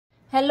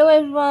Hello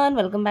everyone,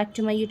 welcome back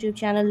to my YouTube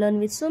channel Learn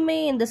with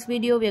Sumi. In this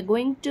video we are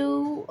going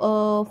to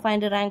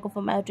find a rank of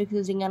a matrix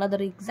using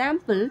another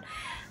example.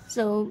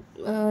 So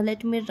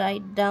let me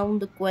write down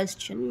the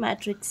question.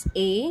 Matrix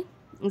A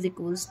is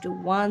equals to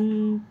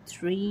 1,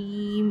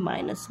 3,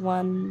 minus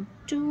 1,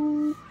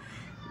 2,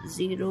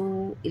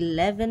 0,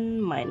 11,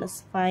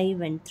 minus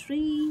 5 and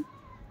 3,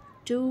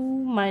 2,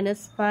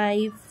 minus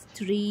 5,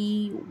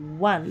 3,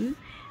 1,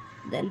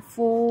 then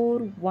 4,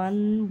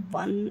 1,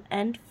 1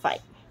 and 5.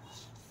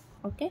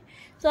 Okay,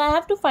 so I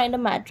have to find a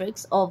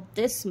matrix of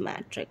this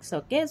matrix.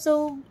 Okay,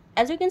 so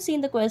as you can see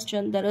in the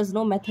question, there is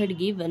no method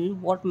given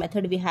what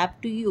method we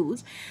have to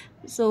use.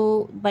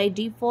 So by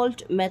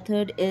default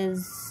method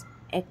is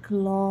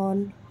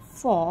echelon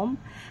form.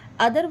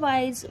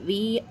 Otherwise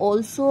we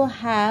also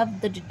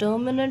have the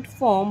determinant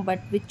form, but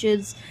which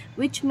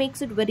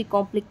makes it very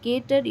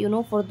complicated,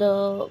 for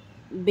the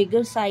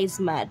bigger size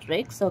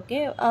matrix.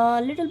 Okay,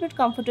 a little bit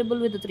comfortable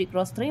with the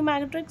 3x3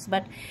 matrix,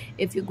 but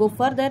if you go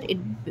further it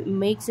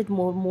makes it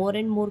more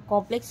and more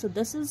complex. So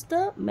this is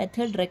the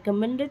method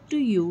recommended to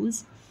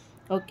use.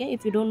 Okay,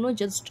 if you don't know,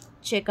 just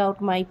check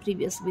out my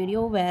previous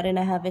video wherein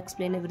I have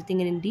explained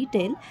everything in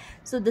detail.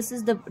 So this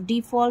is the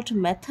default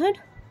method,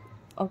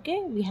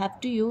 okay, we have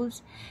to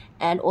use,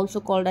 and also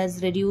called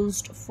as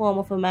reduced form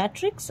of a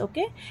matrix.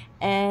 Okay,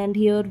 and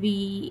here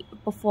we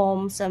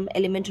perform some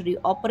elementary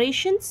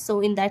operations.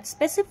 So in that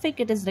specific,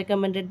 it is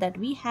recommended that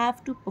we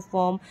have to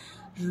perform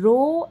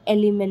row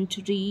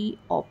elementary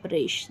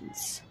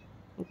operations.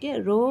 Okay,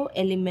 row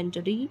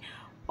elementary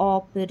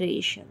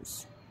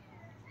operations.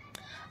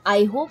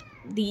 I hope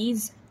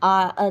these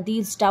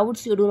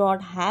doubts you do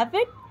not have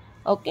it.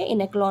 Okay, in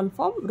echelon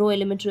form, row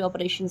elementary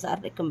operations are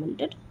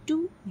recommended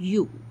to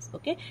use.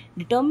 Okay,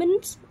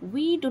 determinants,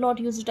 we do not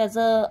use it as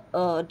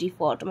a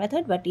default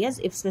method, but yes,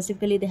 if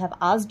specifically they have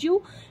asked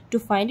you to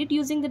find it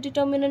using the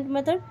determinant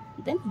method,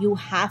 then you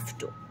have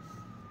to.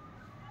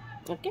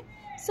 Okay,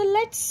 so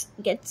let's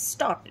get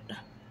started.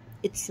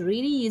 It's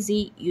really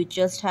easy. You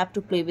just have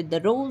to play with the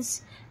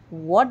rows.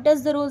 What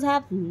does the rows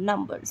have?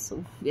 Numbers.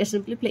 So we are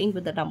simply playing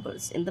with the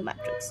numbers in the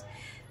matrix.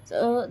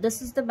 So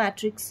this is the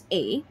matrix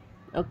A.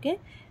 Okay,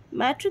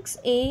 matrix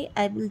A,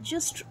 I will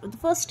just, the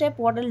first step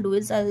what I'll do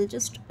is I will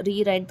just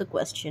rewrite the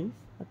question.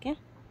 Okay,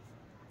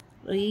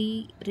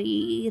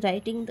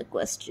 rewriting the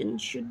question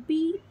should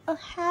be a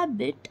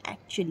habit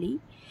actually.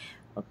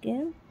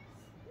 Okay,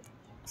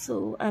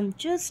 so I'm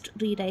just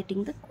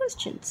rewriting the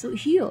question. So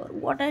here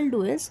what I'll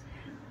do is,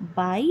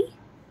 by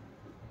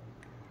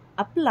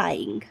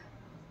applying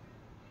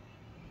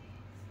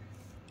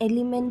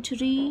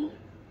elementary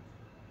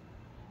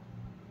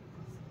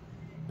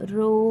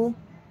row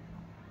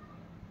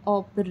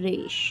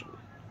operation.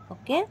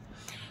 Okay,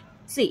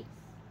 see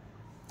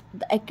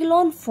the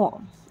echelon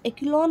form.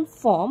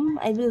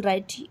 I will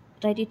write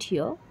it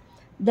here.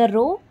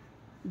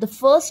 The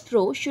first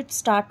row should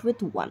start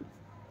with 1.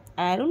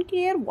 I don't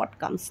care what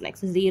comes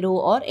next, 0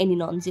 or any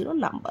non-zero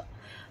number.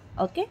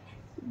 Okay,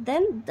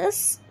 then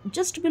this,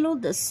 just below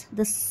this,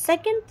 the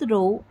second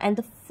row and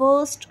the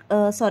first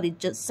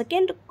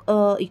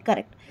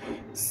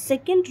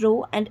second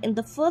row, and in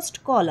the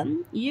first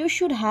column you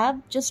should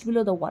have, just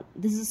below the 1,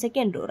 this is the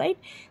second row, right?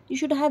 You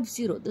should have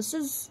 0. This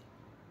is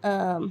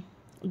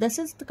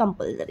the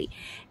compulsory,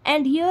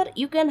 and here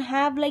you can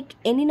have like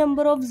any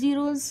number of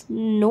zeros,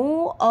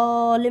 no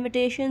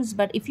limitations,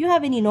 but if you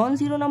have any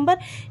non-zero number,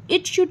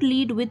 it should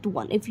lead with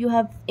 1. If you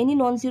have any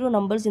non-zero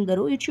numbers in the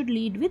row, it should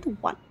lead with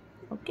 1.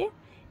 Okay,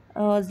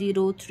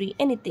 0, 3,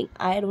 anything,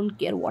 I don't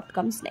care what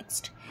comes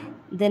next.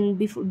 Then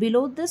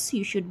below this,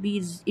 it should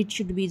be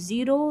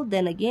 0,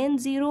 then again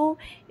 0.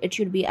 It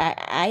should be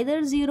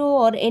either 0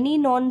 or any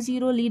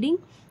non-zero leading,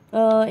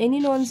 any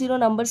non-zero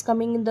numbers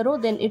coming in the row,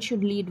 then it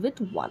should lead with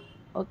 1.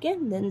 Okay,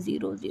 then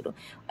 0, 0,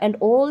 and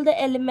all the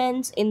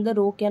elements in the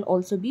row can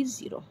also be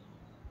 0.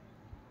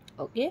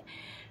 Okay,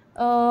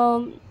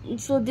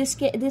 so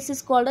this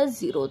is called a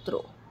zeroth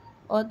row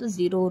or the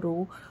 0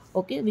 row.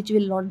 Okay, which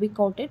will not be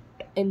counted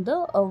in the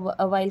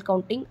while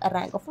counting a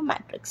rank of a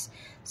matrix.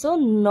 So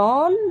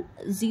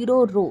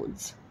non-zero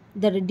rows,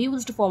 the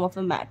reduced form of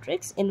a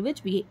matrix, in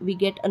which we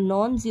get a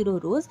non-zero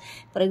rows.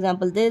 For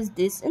example, this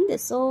and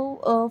this. So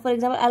for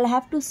example, I'll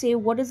have to say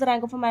what is the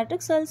rank of a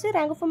matrix. So I'll say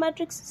rank of a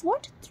matrix is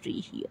what? 3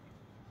 here.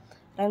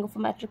 Rank of a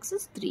matrix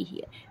is 3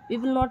 here. We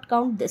will not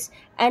count this,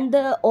 and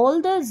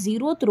all the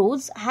zeroth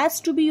rows has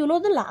to be,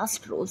 the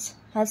last rows,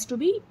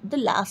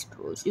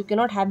 you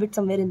cannot have it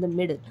somewhere in the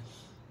middle.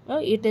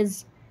 It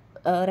is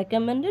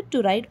recommended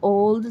to write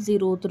all the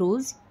zeroth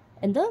rows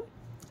in the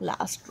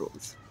last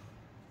rows.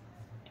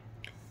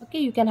 Okay,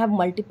 you can have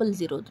multiple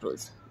zeroth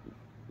rows,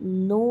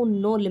 no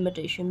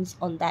limitations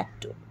on that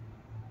too.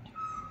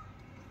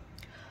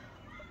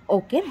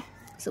 Okay,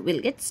 so we'll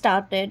get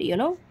started.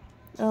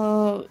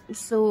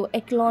 So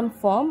echelon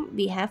form,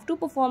 we have to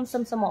perform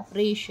some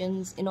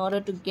operations in order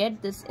to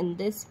get this in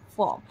this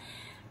form.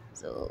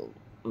 So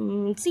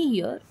see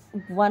here,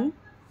 1,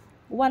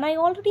 1. I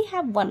already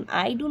have 1.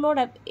 I do not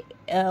have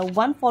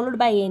 1 followed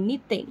by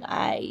anything.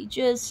 I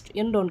just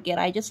don't care.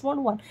 I just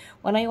want 1.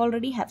 1 I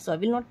already have, so I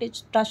will not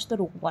touch the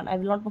row 1. I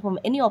will not perform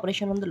any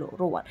operation on the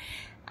row 1.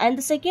 And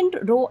the second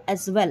row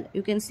as well,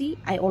 you can see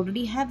I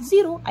already have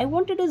 0. I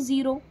wanted a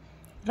 0,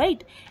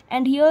 right?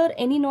 And here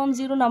any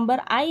non-zero number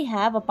I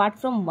have apart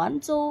from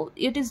 1, so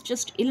it is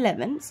just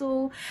 11.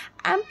 So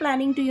I'm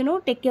planning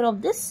to take care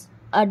of this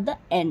at the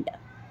end.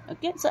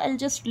 Okay, so I'll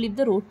just leave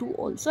the row 2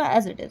 also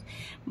as it is,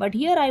 but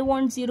here I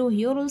want 0,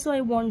 here also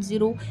I want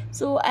 0,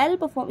 so I'll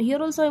perform, here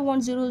also I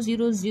want 0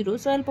 0 0,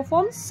 so I'll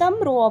perform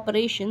some row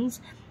operations.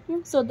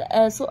 So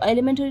so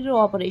elementary row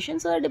operation,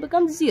 so it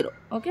becomes 0.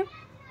 Okay,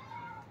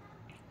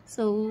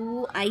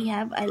 so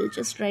I'll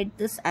just write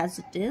this as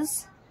it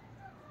is,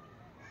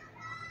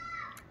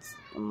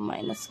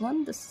 minus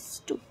 1, this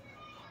is 2,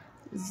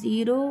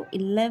 0,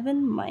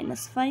 11,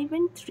 minus 5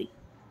 and 3.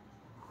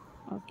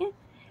 Okay,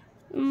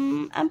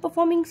 I'm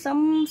performing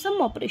some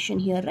operation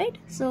here, right?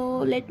 So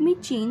let me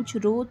change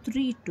row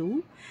 3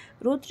 to,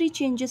 row 3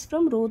 changes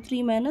from row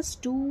 3 minus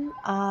 2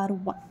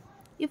 R1.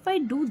 If I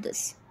do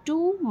this,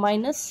 2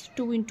 minus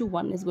 2 into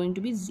 1 is going to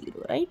be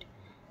 0, right?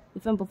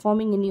 If I'm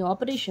performing any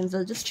operations,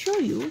 I'll just show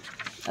you.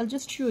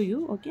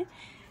 Okay,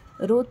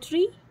 row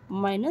 3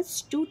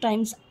 minus 2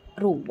 times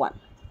row 1.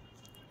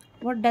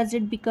 What does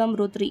it become?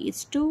 Row 3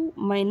 is 2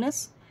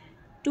 minus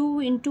 2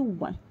 into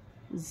 1,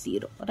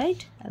 0,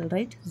 right? I'll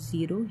write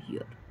 0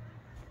 here.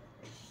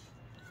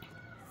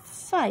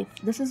 5,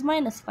 this is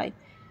minus 5,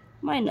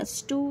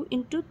 minus 2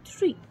 into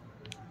 3,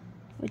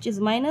 which is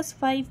minus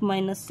 5,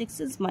 minus 6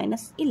 is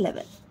minus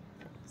 11.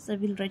 So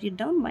we'll write it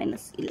down,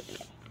 minus 11.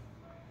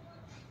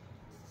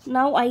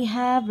 Now I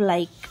have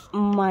like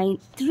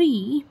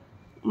 3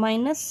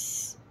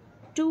 minus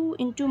 2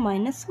 into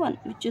minus 1,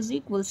 which is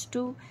equals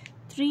to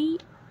 3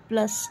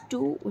 plus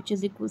 2, which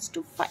is equals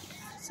to 5.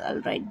 So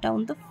I'll write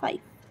down the 5.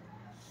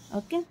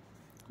 Okay,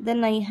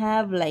 then I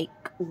have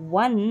like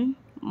 1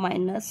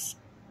 minus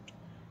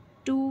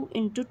 2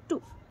 into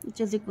 2, which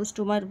is equals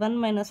to 1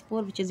 minus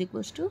 4, which is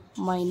equals to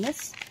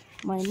minus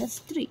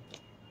 3.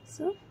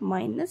 So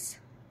minus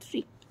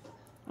 3.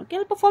 Okay,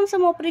 I'll perform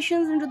some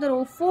operations into the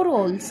row 4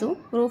 also,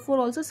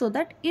 so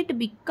that it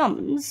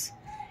becomes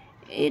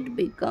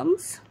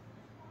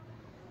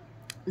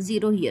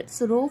 0 here.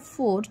 So row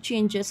 4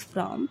 changes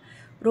from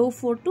row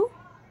 4 to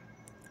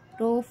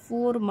row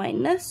 4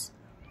 minus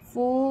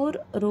 4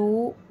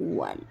 row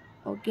 1.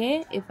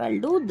 Okay, if I'll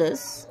do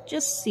this,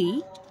 just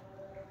see.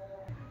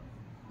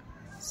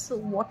 So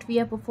what we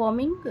are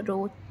performing,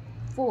 row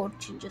 4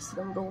 changes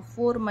from row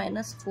 4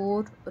 minus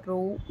 4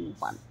 row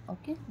 1.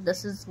 Okay,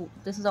 this is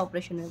the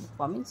operation we are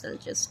performing. So I'll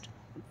just,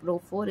 row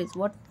 4 is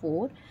what?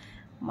 4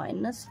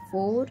 minus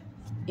 4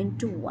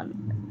 into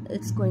 1,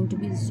 it's going to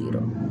be 0,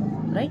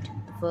 right?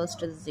 The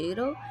first is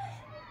 0.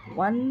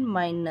 1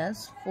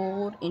 minus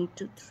 4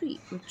 into 3,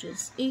 which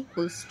is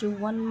equals to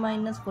 1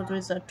 minus 4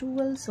 3 are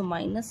 12, so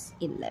minus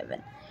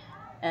 11.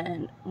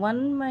 And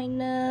 1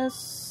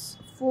 minus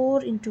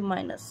 4 into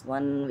minus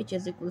 1, which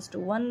is equals to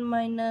 1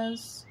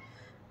 minus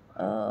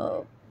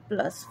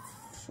plus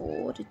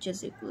 4, which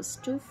is equals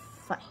to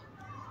 5.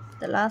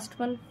 The last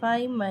one,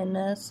 5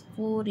 minus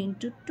 4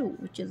 into 2,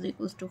 which is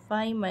equals to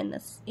 5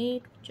 minus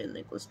 8, which is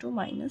equals to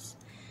minus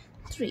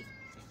 3.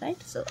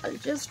 Right? So I'll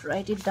just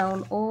write it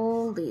down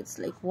all these,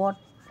 like what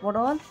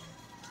all?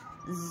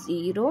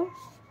 0,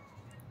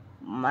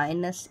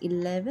 minus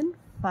 11,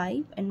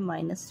 5 and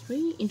minus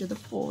 3 into the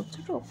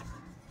 4th row.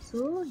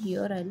 So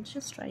here I'll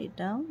just write it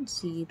down,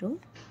 0,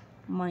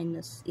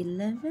 minus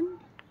 11,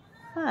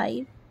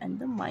 5 and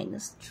the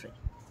minus 3.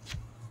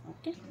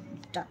 Okay,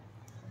 done.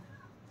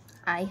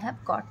 I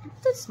have got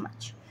this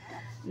much.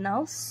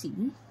 Now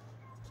see,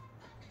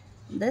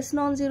 this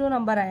non-zero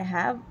number I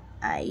have,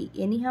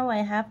 anyhow I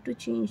have to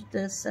change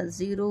this as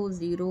 0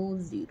 0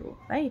 0,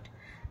 right?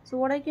 So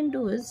what I can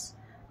do is,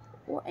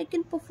 I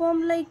can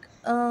perform like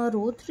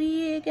row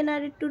 3 I can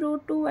add it to row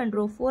 2, and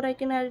row 4 I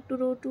can add it to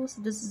row 2.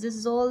 So this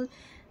is all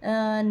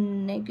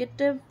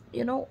negative,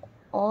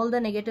 all the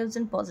negatives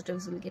and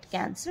positives will get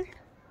cancelled.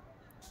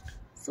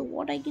 So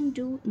what I can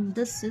do in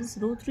this is,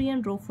 row 3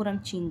 and row 4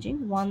 I'm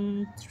changing,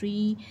 1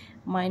 3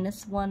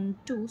 minus 1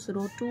 2. So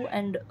row 2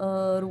 and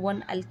row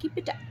 1 I'll keep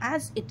it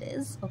as it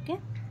is. Okay,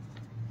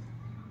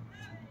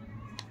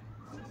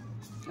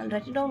 I'll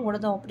write it down what are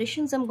the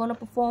operations I'm gonna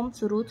perform.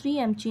 So row 3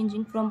 I'm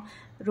changing from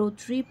row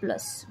 3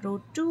 plus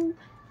row 2,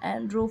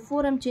 and row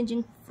 4 I'm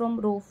changing from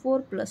row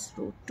 4 plus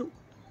row 2.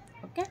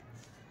 Okay,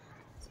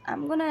 so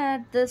I'm gonna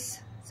add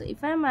this. So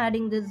if I'm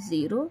adding this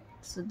 0,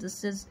 so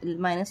this is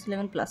minus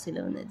 11 plus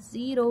 11 is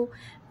 0,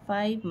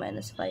 5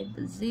 minus 5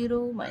 is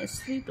 0, minus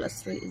 3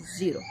 plus 3 is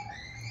 0,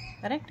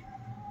 correct?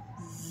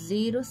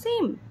 0,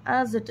 same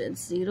as it is,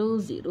 0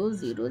 0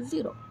 0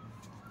 0.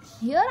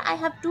 Here I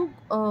have to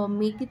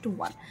make it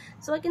 1,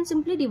 so I can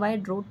simply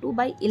divide row 2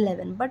 by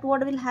 11, but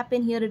what will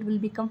happen here, it will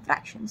become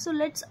fraction. So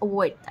let's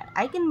avoid that.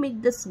 I can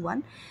make this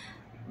 1,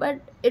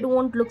 but it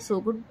won't look so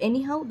good.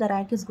 Anyhow, the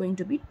rank is going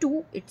to be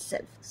 2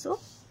 itself, so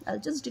I'll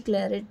just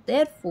declare it.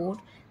 Therefore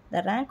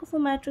The rank of a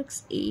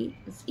matrix A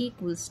is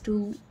equals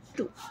to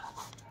 2.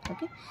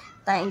 Okay,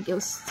 thank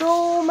you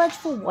so much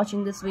for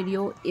watching this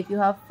video. If you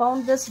have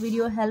found this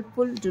video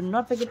helpful, do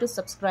not forget to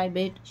subscribe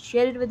it,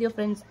 share it with your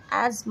friends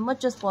as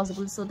much as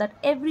possible so that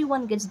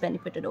everyone gets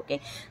benefited.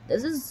 Okay,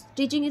 this is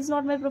teaching is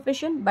not my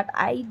profession, but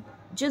I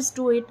just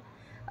do it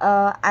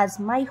as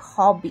my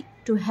hobby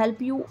to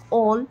help you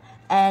all,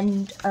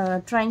 and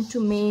trying to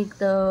make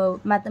the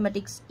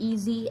mathematics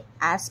easy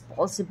as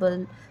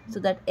possible so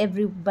that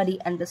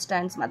everybody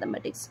understands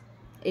mathematics.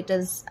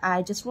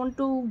 I just want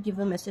to give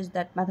a message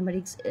that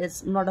mathematics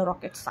is not a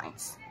rocket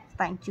science.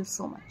 Thank you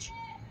so much.